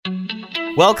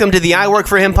Welcome to the I Work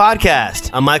For Him podcast.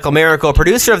 I'm Michael Miracle,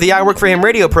 producer of the I Work For Him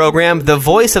radio program, the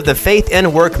voice of the faith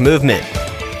and work movement.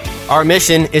 Our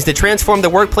mission is to transform the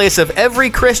workplace of every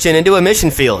Christian into a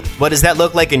mission field. What does that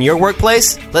look like in your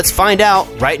workplace? Let's find out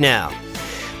right now.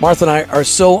 Martha and I are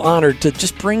so honored to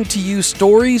just bring to you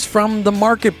stories from the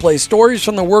marketplace, stories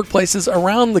from the workplaces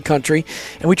around the country,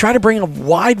 and we try to bring a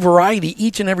wide variety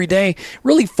each and every day,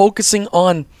 really focusing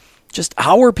on just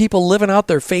how are people living out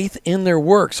their faith in their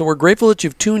work. So we're grateful that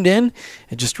you've tuned in,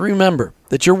 and just remember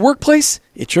that your workplace,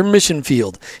 it's your mission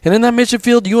field. And in that mission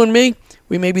field, you and me,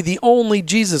 we may be the only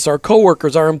Jesus our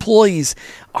coworkers, our employees,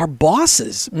 our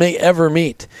bosses may ever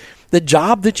meet. The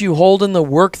job that you hold and the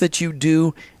work that you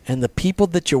do and the people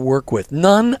that you work with,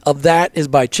 none of that is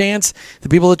by chance. The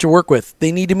people that you work with,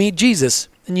 they need to meet Jesus,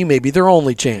 and you may be their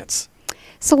only chance.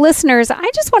 So listeners, I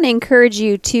just want to encourage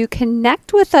you to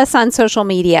connect with us on social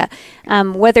media,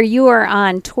 whether you are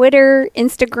on Twitter,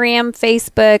 Instagram,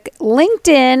 Facebook,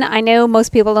 LinkedIn. I know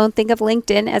most people don't think of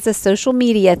LinkedIn as a social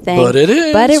media thing. But it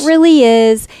is. But it really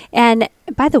is. And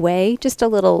by the way, just a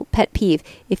little pet peeve.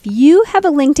 If you have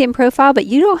a LinkedIn profile, but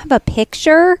you don't have a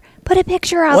picture, put a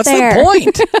picture out there. What's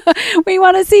the point? We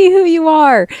want to see who you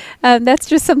are. That's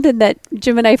just something that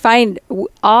Jim and I find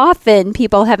often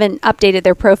people haven't updated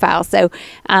their profile. So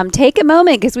take a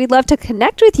moment, because we'd love to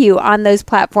connect with you on those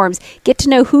platforms. Get to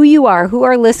know who you are, who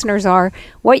our listeners are,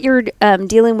 what you're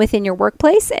dealing with in your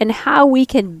workplace, and how we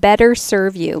can better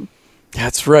serve you.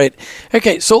 That's right.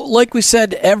 Okay, so like we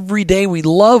said, every day we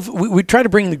try to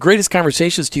bring the greatest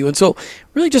conversations to you. And so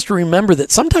really just remember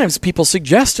that sometimes people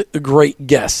suggest great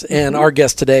guests, and our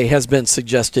guest today has been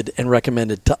suggested and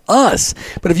recommended to us.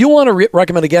 But if you want to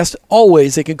recommend a guest,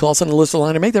 always they can call us on the listener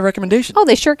line and make that recommendation. Oh,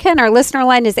 they sure can. Our listener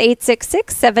line is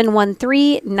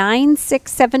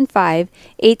 866-713-9675,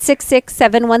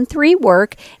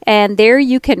 866-713-WORK, and there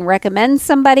you can recommend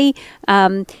somebody.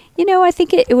 I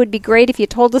think it would be great if you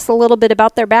told us a little bit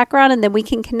about their background, and then we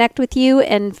can connect with you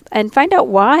and find out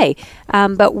why.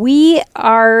 But we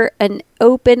are an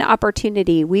open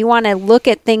opportunity. We want to look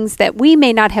at things that we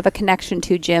may not have a connection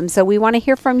to, Jim. So we want to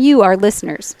hear from you, our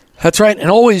listeners. That's right. And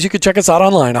always, you can check us out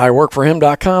online,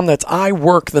 iworkforhim.com. That's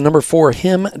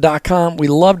iwork4him.com. We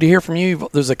love to hear from you.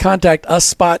 There's a contact us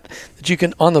spot that you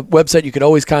can, on the website, you can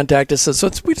always contact us. So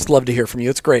we just love to hear from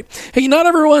you. It's great. Hey, not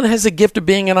everyone has a gift of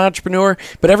being an entrepreneur,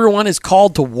 but everyone is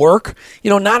called to work.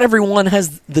 Not everyone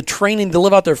has the training to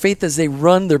live out their faith as they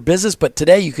run their business, but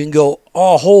today you can go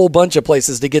a whole bunch of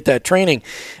places to get that training.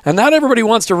 And not everybody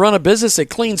wants to run a business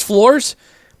that cleans floors,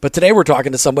 but today we're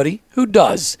talking to somebody who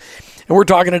does. And we're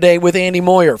talking today with Andy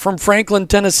Moyer from Franklin,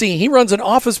 Tennessee. He runs an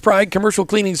Office Pride commercial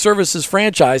cleaning services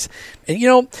franchise.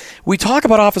 And, we talk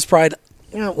about Office Pride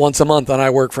once a month on I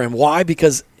Work For Him. Why?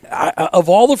 Because of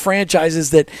all the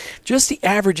franchises that just the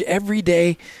average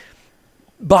everyday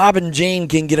Bob and Jane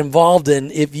can get involved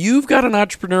in, if you've got an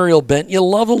entrepreneurial bent, you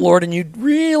love the Lord, and you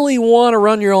really want to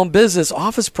run your own business,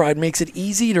 Office Pride makes it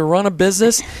easy to run a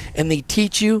business, and they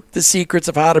teach you the secrets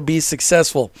of how to be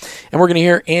successful. And we're going to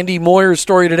hear Andy Moyer's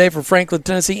story today from Franklin,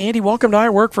 Tennessee. Andy, welcome to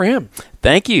I Work For Him.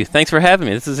 Thank you. Thanks for having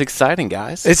me. This is exciting,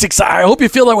 guys. It's exciting. I hope you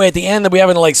feel that way at the end, that we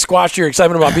haven't squashed your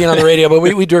excitement about being on the radio, but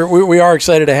we are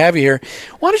excited to have you here.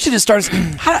 Why don't you just start?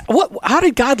 How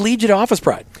did God lead you to Office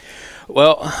Pride?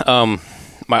 Well,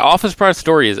 my Office Pride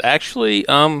story is actually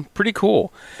pretty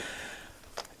cool.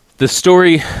 The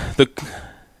story,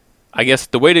 I guess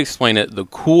the way to explain it, the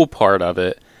cool part of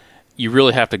it, you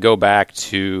really have to go back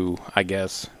to, I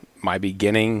guess, my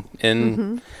beginning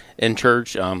in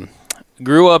church.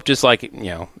 Grew up just like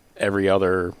every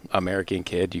other American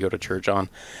kid. You go to church on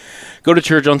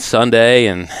Sunday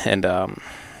and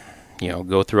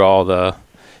go through all the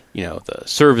the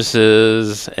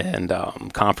services and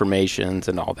confirmations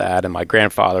and all that. And my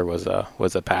grandfather was a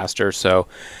pastor, so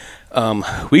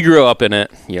we grew up in it,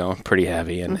 pretty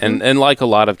heavy. And like a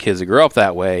lot of kids that grow up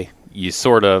that way, you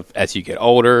sort of, as you get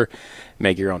older,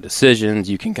 make your own decisions.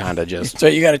 You can kind of just... So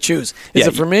you got to choose. Is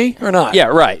it for me or not? Yeah,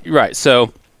 right.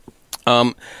 So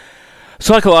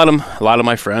like a lot of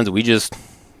my friends, we just,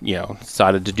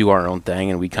 decided to do our own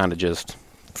thing, and we kind of just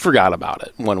forgot about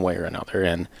it one way or another.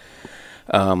 And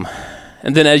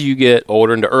then as you get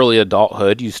older into early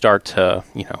adulthood, you start to,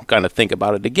 kind of think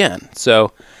about it again.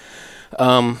 So,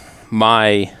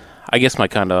 my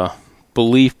kind of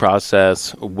belief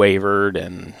process wavered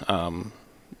and,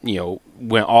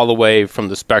 went all the way from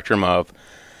the spectrum of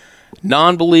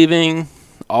non-believing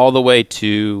all the way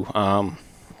to,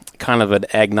 kind of an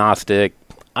agnostic.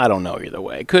 I don't know either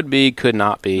way. Could be, could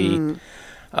not be.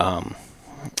 As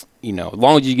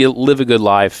long as you live a good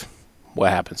life, what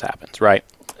happens, right?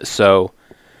 So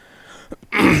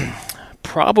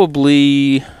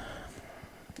probably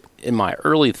in my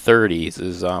early 30s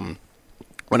is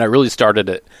when I really started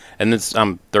it, and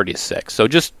I'm 36, so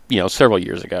just several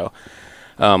years ago.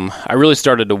 I really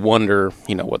started to wonder,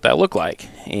 what that looked like,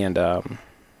 and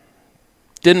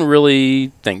didn't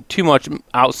really think too much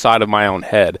outside of my own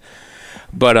head.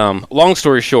 But long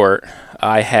story short,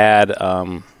 I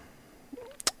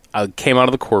came out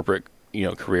of the corporate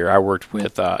career. I worked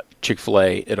with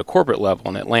Chick-fil-A at a corporate level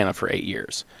in Atlanta for 8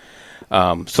 years. So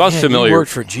I was familiar. You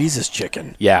worked for Jesus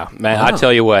Chicken. Yeah, man. Wow. I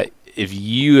tell you what, if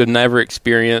you have never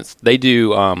experienced, they do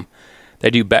what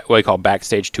they call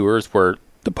backstage tours, where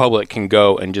the public can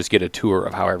go and just get a tour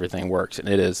of how everything works, and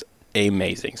it is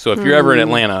amazing. So if you're ever in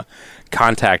Atlanta,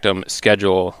 contact them,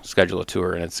 schedule a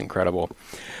tour, and it's incredible.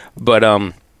 But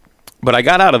I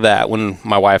got out of that when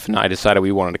my wife and I decided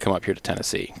we wanted to come up here to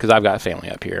Tennessee, because I've got family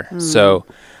up here. So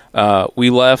we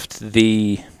left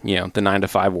the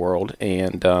 9-to-5 world,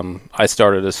 and I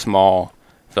started a small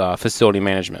facility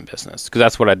management business, because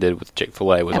that's what I did with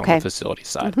Chick-fil-A, was on the facility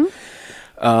side.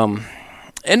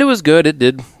 And it was good. It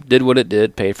did what it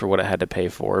did, paid for what it had to pay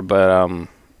for, but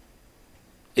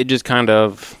it just kind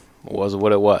of was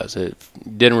what it was. It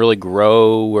didn't really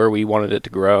grow where we wanted it to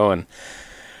grow, and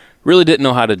really didn't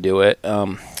know how to do it.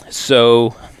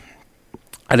 So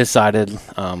I decided,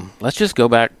 let's just go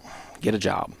back, get a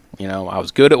job. I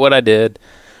was good at what I did.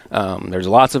 There's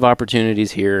lots of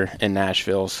opportunities here in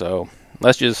Nashville, so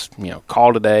let's just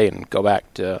call today and go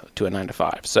back to a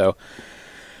 9-to-5. So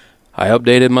I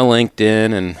updated my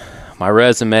LinkedIn and my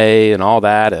resume and all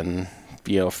that, and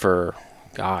for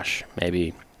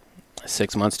maybe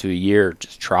 6 months to a year,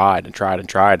 just tried and tried and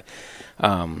tried.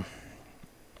 And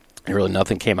really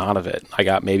nothing came out of it. I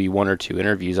got maybe 1 or 2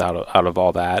 interviews out of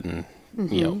all that, and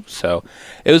so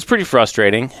it was pretty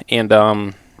frustrating. And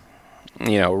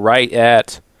right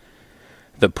at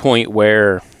the point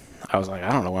where I was like,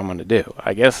 I don't know what I'm going to do.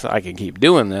 I guess I can keep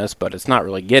doing this, but it's not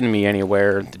really getting me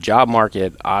anywhere. The job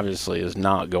market obviously is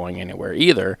not going anywhere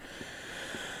either.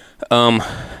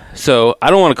 So I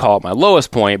don't want to call it my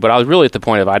lowest point, but I was really at the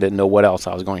point of I didn't know what else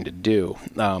I was going to do.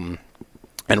 And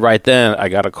right then I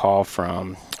got a call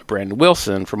from Brandon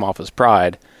Wilson from Office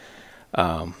Pride.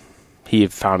 He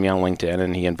found me on LinkedIn,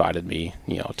 and he invited me,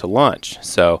 to lunch.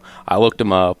 So I looked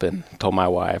him up and told my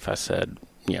wife, I said,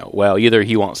 well, either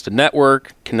he wants to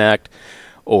network, connect,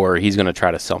 or he's going to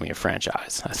try to sell me a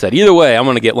franchise. I said, either way, I'm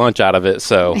going to get lunch out of it,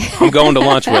 so I'm going to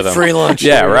lunch with him. Free lunch.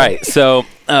 Yeah, right. So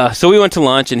we went to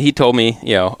lunch, and he told me,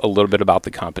 a little bit about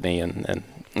the company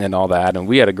and all that, and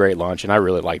we had a great lunch, and I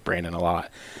really liked Brandon a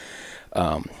lot.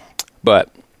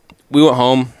 But we went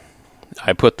home.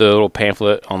 I put the little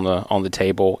pamphlet on the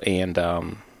table, and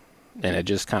it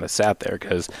just kind of sat there,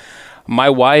 because my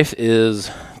wife is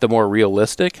the more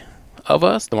realistic of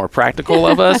us, the more practical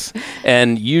of us,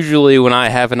 and usually when I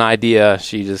have an idea,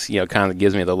 she just kind of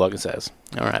gives me the look and says,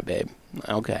 "All right, babe,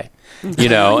 okay,"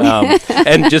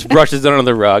 and just brushes it under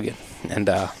the rug and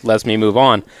lets me move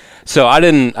on. So I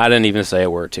didn't even say a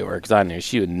word to her, because I knew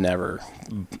she would never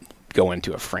go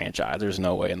into a franchise. There's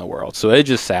no way in the world. So it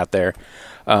just sat there.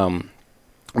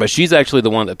 But she's actually the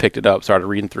one that picked it up, started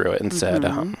reading through it, and said,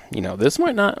 this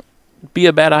might not be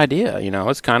a bad idea.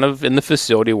 It's kind of in the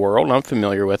facility world, and I'm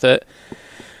familiar with it.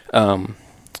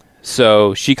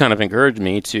 So she kind of encouraged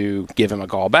me to give him a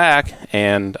call back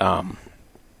and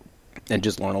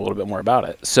just learn a little bit more about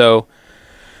it. So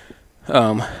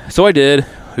I did.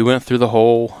 We went through the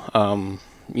whole,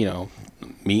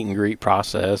 meet and greet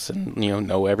process, and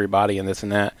know everybody and this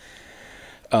and that.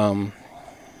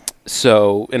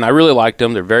 So, and I really liked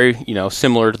them. They're very,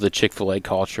 similar to the Chick-fil-A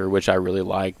culture, which I really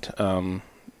liked.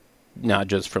 Not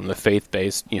just from the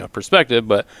faith-based, perspective,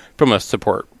 but from a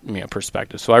support,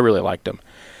 perspective. So I really liked them.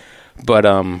 But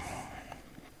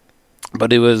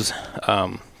it was,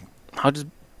 I was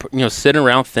just, sitting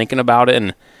around thinking about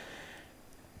it,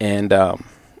 and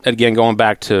again, going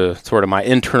back to sort of my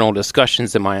internal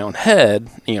discussions in my own head,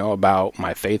 about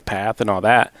my faith path and all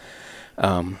that,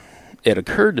 it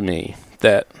occurred to me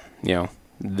that,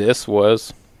 this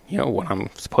was, what I'm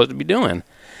supposed to be doing.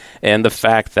 And the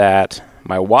fact that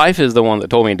my wife is the one that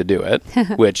told me to do it,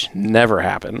 which never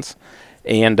happens.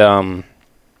 And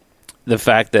the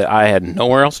fact that I had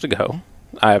nowhere else to go.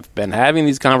 I've been having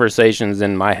these conversations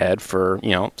in my head for,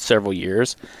 several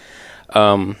years.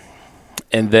 And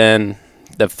then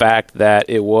the fact that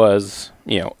it was,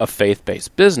 a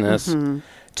faith-based business,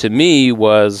 to me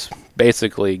was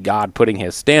basically God putting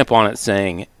his stamp on it,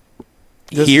 saying,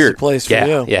 this here, is a place for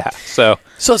you. Yeah. So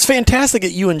it's fantastic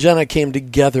that you and Jenna came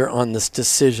together on this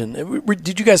decision.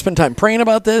 Did you guys spend time praying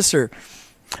about this, or?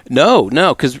 No,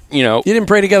 because, You didn't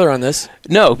pray together on this?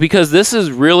 No, because this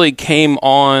is really came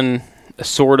on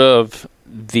sort of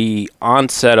the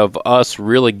onset of us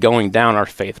really going down our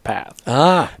faith path.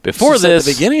 Before this,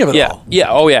 at the beginning of it all. Yeah.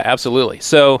 Oh, yeah, absolutely.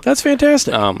 So that's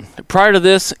fantastic. Prior to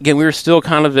this, again, we were still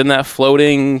kind of in that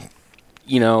floating,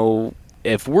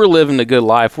 if we're living a good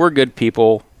life, we're good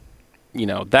people,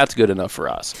 that's good enough for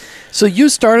us. So you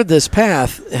started this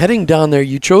path heading down there.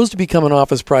 You chose to become an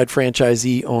Office Pride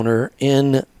franchisee owner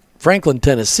in Franklin,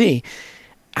 Tennessee.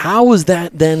 How was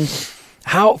that then?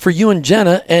 How for you and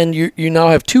Jenna, and you now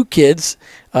have 2 kids,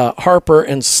 Harper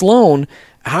and Sloan.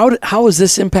 How has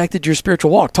this impacted your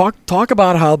spiritual walk? Talk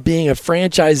about how being a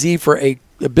franchisee for a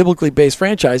biblically based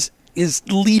franchise is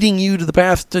leading you to the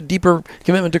path to deeper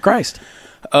commitment to Christ.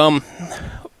 One,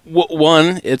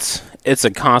 it's a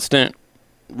constant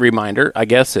reminder. I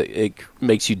guess it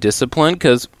makes you disciplined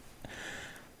because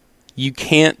you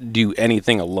can't do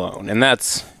anything alone, and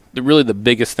that's really the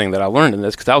biggest thing that I learned in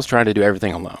this, because I was trying to do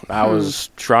everything alone. I was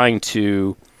trying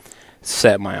to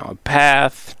set my own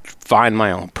path, find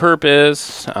my own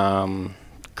purpose,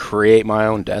 create my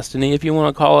own destiny, if you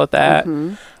want to call it that.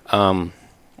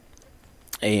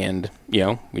 And,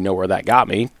 we know where that got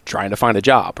me, trying to find a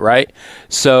job, right?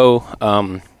 So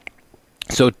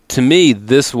to me,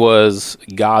 this was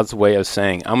God's way of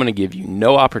saying, I'm going to give you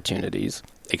no opportunities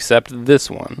except this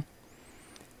one.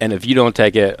 And if you don't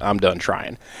take it, I'm done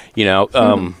trying,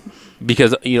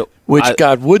 because, which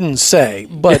God wouldn't say,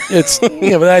 but it's, but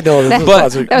I know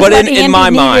but in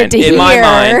my mind,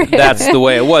 that's the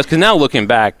way it was. Because now looking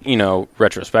back,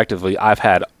 retrospectively, I've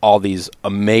had all these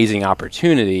amazing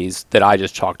opportunities that I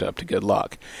just chalked up to good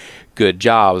luck, good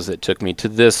jobs that took me to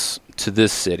this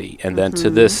city and then to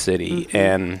this city,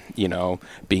 and,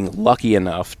 being lucky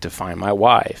enough to find my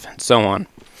wife and so on.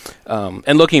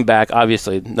 And looking back,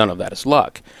 obviously, none of that is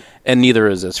luck, and neither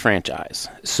is this franchise.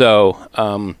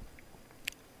 So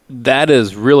that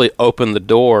has really opened the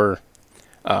door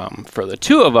for the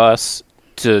 2 of us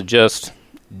to just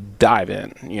dive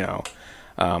in,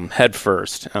 head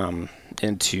first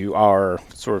into our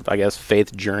sort of, I guess,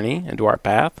 faith journey, into our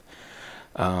path.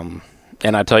 And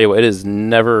I tell you what, it has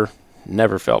never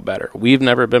felt better. We've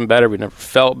never been better. We've never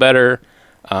felt better.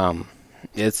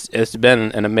 It's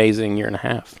been an amazing year and a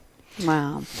half.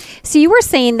 Wow. So you were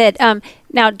saying that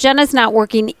now Jenna's not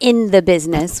working in the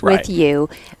business with you,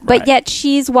 but yet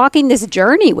she's walking this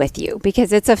journey with you,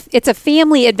 because it's a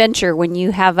family adventure when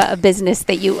you have a business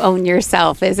that you own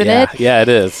yourself, isn't it? Yeah, it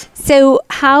is. So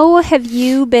how have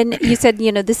you been, you said,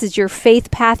 this is your faith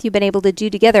path you've been able to do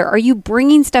together. Are you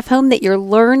bringing stuff home that you're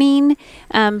learning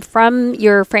from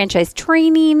your franchise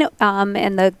training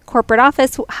and the corporate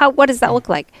office? What does that look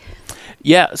like?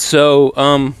 Yeah,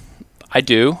 so I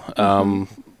do.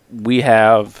 We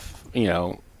have,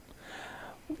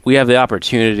 we have the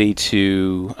opportunity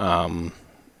to,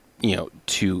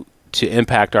 to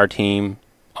impact our team.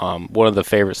 One of the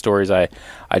favorite stories I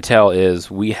tell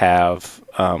is we have,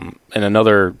 and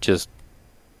another just,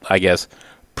 I guess,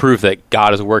 proof that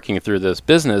God is working through this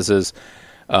business is,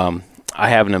 I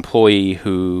have an employee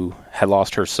who had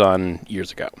lost her son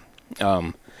years ago.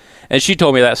 And she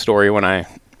told me that story when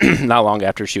not long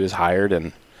after she was hired,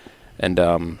 and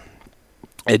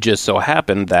it just so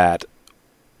happened that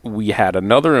we had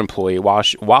another employee while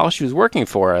she was working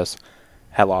for us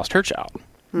had lost her child.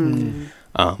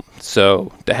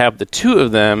 So to have the 2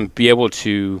 of them be able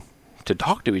to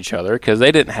talk to each other, because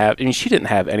she didn't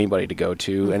have anybody to go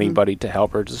to, anybody to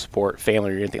help her, to support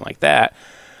family or anything like that.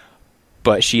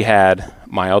 But she had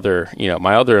my other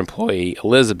employee,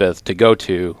 Elizabeth, to go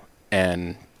to,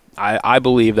 and I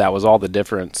believe that was all the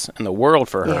difference in the world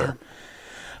for her.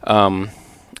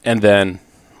 And then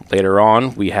later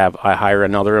on, I hire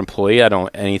another employee. I don't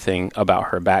know anything about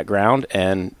her background,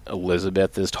 and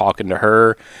Elizabeth is talking to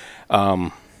her,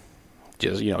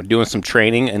 just doing some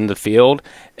training in the field,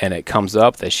 and it comes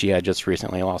up that she had just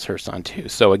recently lost her son too.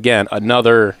 So again,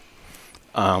 another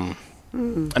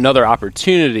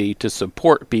opportunity to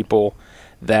support people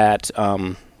that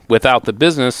without the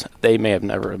business they may have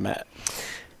never met.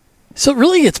 So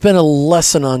really, it's been a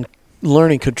lesson on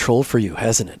learning control for you,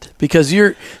 hasn't it? Because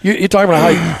you're talking about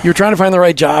how you're trying to find the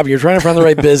right job, you're trying to find the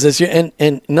right business,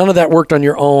 and none of that worked on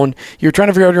your own. You're trying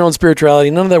to figure out your own spirituality.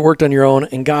 None of that worked on your own.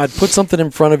 And God put something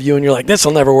in front of you, and you're like, "This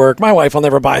will never work. My wife will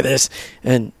never buy this."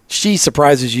 And she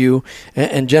surprises you,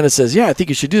 and Jenna says, "Yeah, I think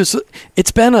you should do this." So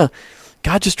it's been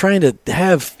God just trying to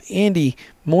have Andy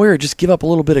Moyer just give up a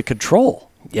little bit of control.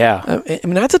 Yeah, I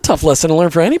mean, that's a tough lesson to learn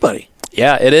for anybody.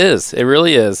 Yeah, it is. It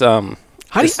really is.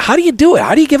 How do you do it?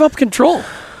 How do you give up control?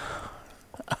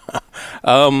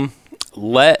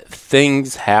 Let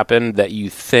things happen that you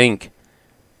think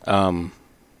are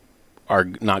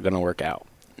not going to work out.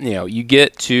 You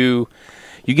get to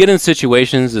you get in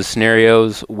situations, the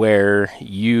scenarios where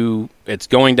it's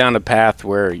going down a path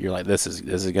where you're like, this is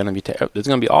going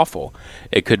to be awful.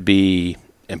 It could be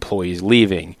employees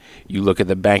leaving. You look at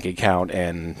the bank account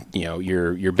and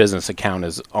your business account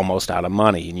is almost out of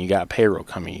money and you got payroll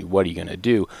coming. What are you going to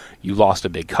do? You lost a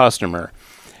big customer.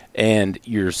 And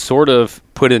you're sort of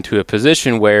put into a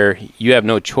position where you have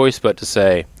no choice but to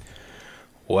say,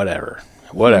 whatever,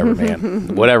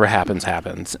 man, whatever happens.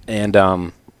 And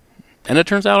it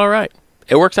turns out all right.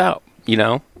 It works out,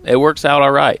 it works out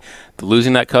all right.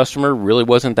 Losing that customer really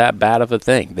wasn't that bad of a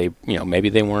thing. They, maybe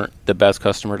they weren't the best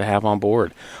customer to have on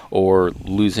board, or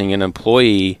losing an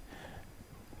employee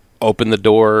opened the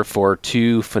door for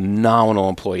 2 phenomenal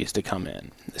employees to come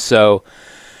in. So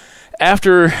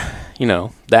after,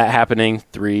 that happening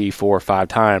 3, 4, 5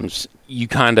 times, you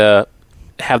kind of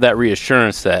have that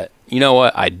reassurance that, you know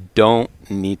what, I don't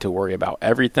need to worry about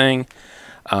everything.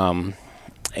 And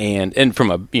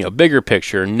from a bigger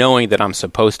picture, knowing that I'm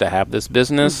supposed to have this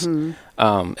business, and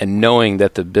knowing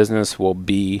that the business will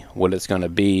be what it's going to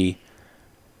be,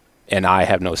 and I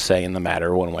have no say in the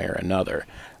matter one way or another.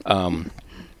 And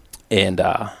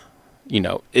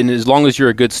as long as you're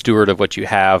a good steward of what you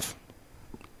have,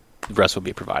 the rest will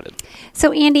be provided.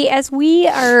 So, Andy, as we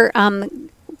are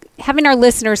having our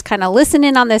listeners kind of listen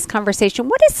in on this conversation,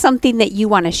 what is something that you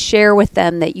want to share with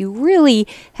them that you really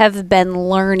have been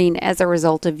learning as a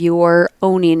result of your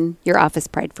owning your Office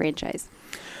Pride franchise?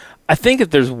 I think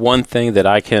if there's one thing that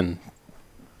I can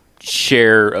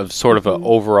share of sort of an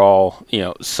overall,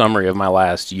 summary of my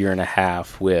last year and a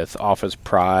half with Office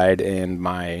Pride and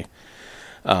my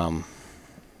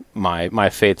my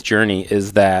faith journey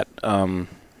is that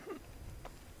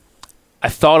I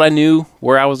thought I knew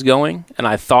where I was going, and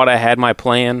I thought I had my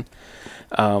plan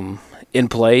in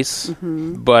place.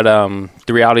 But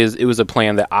the reality is, it was a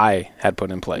plan that I had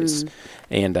put in place,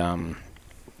 and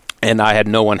I had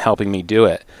no one helping me do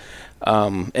it.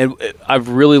 And I've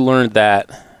really learned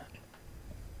that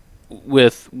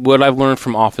with what I've learned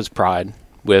from Office Pride,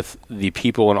 with the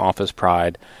people in Office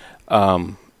Pride,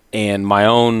 and my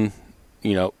own,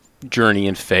 journey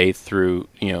in faith through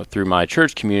my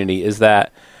church community, is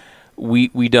that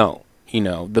we don't,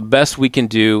 the best we can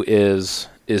do is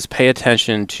pay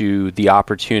attention to the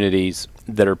opportunities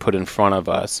that are put in front of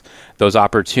us. Those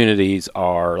opportunities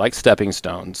are like stepping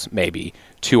stones, maybe,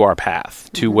 to our path,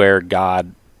 to where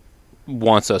God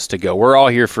wants us to go. We're all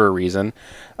here for a reason.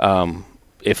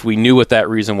 If we knew what that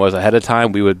reason was ahead of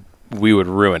time, we would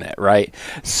ruin it, right?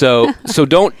 So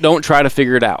don't try to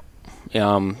figure it out.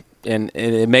 And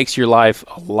it makes your life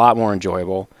a lot more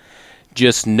enjoyable.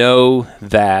 Just know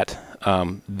that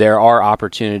there are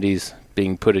opportunities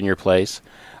being put in your place,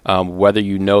 whether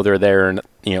they're there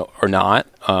or not.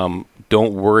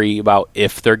 Don't worry about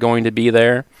if they're going to be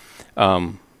there.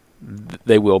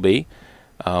 They will be.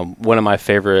 One of my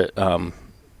favorite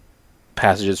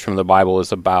passages from the Bible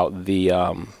is about the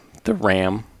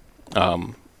ram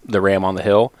on the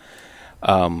hill.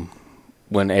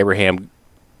 When Abraham,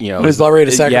 he's about ready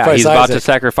to sacrifice he's Isaac. about to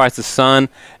sacrifice his son,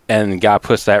 and God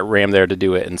puts that ram there to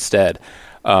do it instead.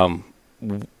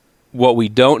 What we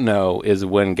don't know is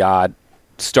when God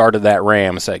started that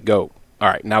ram and said, "Go, all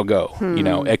right, now go."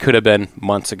 It could have been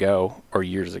months ago or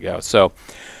years ago. So,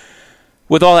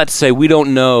 with all that to say, we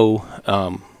don't know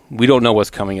what's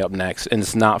coming up next, and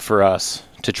it's not for us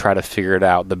to try to figure it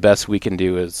out. The best we can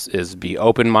do is be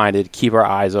open-minded, keep our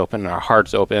eyes open, our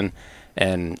hearts open,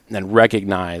 and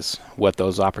recognize what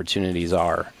those opportunities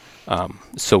are,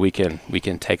 so we can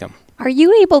take them. Are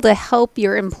you able to help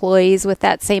your employees with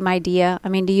that same idea? I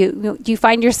mean, do you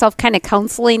find yourself kind of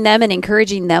counseling them and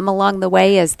encouraging them along the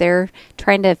way as they're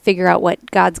trying to figure out what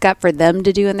God's got for them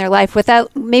to do in their life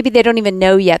without, maybe they don't even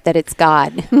know yet that it's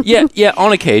God? Yeah,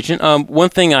 on occasion. One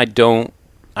thing I don't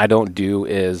do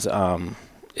is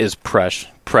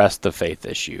press the faith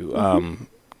issue.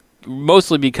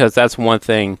 Mostly because that's one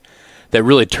thing that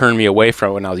really turned me away from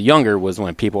it when I was younger, was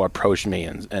when people approached me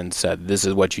and said, "This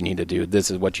is what you need to do,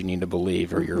 this is what you need to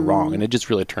believe, or you're wrong." And it just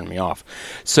really turned me off.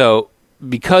 So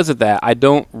because of that, I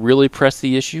don't really press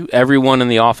the issue. Everyone in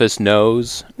the office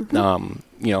knows,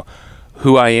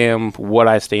 who I am, what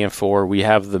I stand for. We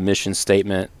have the mission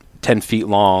statement 10 feet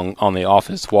long on the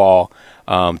office wall,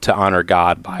 to honor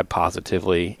God by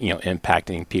positively,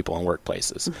 impacting people in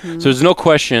workplaces. So there's no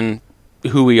question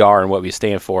who we are and what we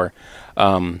stand for.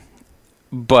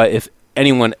 But if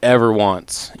anyone ever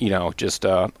wants, just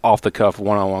off the cuff,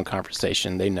 one-on-one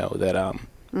conversation, they know that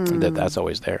that's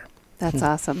always there. That's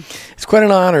awesome. It's quite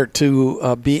an honor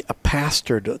to be a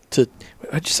pastor.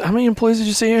 How many employees did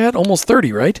you say you had? Almost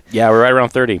 30, right? Yeah, we're right around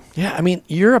 30. Yeah, I mean,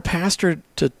 you're a pastor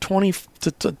to 20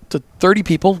 to 30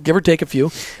 people, give or take a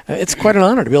few. It's quite an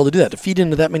honor to be able to do that, to feed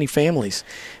into that many families.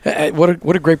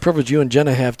 What a great privilege you and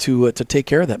Jenna have to take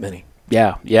care of that many.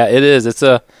 Yeah, it is. It's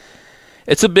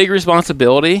a big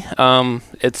responsibility.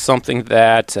 It's something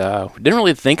that we didn't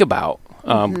really think about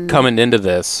coming into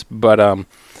this, but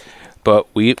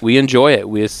we enjoy it.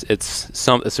 It's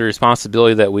a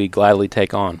responsibility that we gladly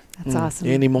take on. That's awesome.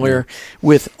 Andy Moyer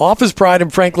with Office Pride in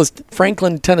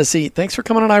Franklin, Tennessee. Thanks for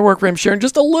coming on I Work for Him, sharing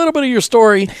just a little bit of your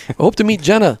story. I hope to meet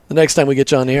Jenna the next time we get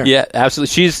you on the air. Yeah,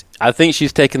 absolutely. I think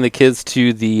she's taking the kids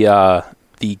to the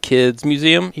kids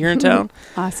museum here in town.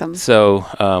 Awesome. So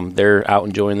they're out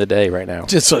enjoying the day right now.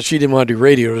 Just so she didn't want to do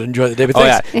radio to enjoy the day. But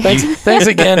Oh, thanks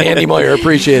again, Andy Moyer.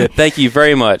 Appreciate it. Thank you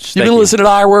very much. You've been listening to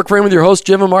I Work for Him with your hosts,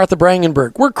 Jim and Martha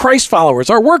Brangenberg. We're Christ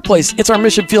followers. Our workplace, it's our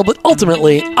mission field, but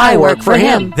ultimately, I work for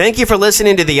Him. Thank you for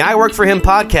listening to the I Work for Him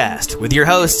podcast with your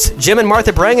hosts, Jim and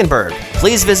Martha Brangenberg.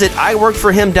 Please visit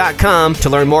iworkforhim.com to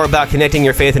learn more about connecting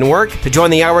your faith and work, to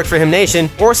join the I Work for Him Nation,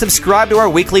 or subscribe to our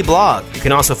weekly blog. You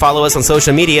can also follow us on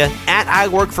social media at I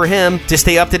Work for Him to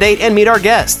stay up to date and meet our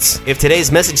guests. If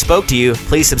today's message spoke to you,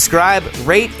 please subscribe,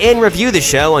 rate, and review the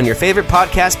show on your favorite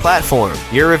podcast platform.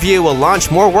 Your review will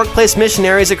launch more workplace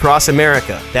missionaries across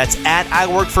America. That's at I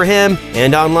Work for Him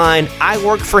and online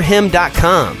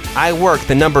iworkforhim.com. I work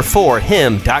the number 4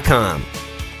 him.com.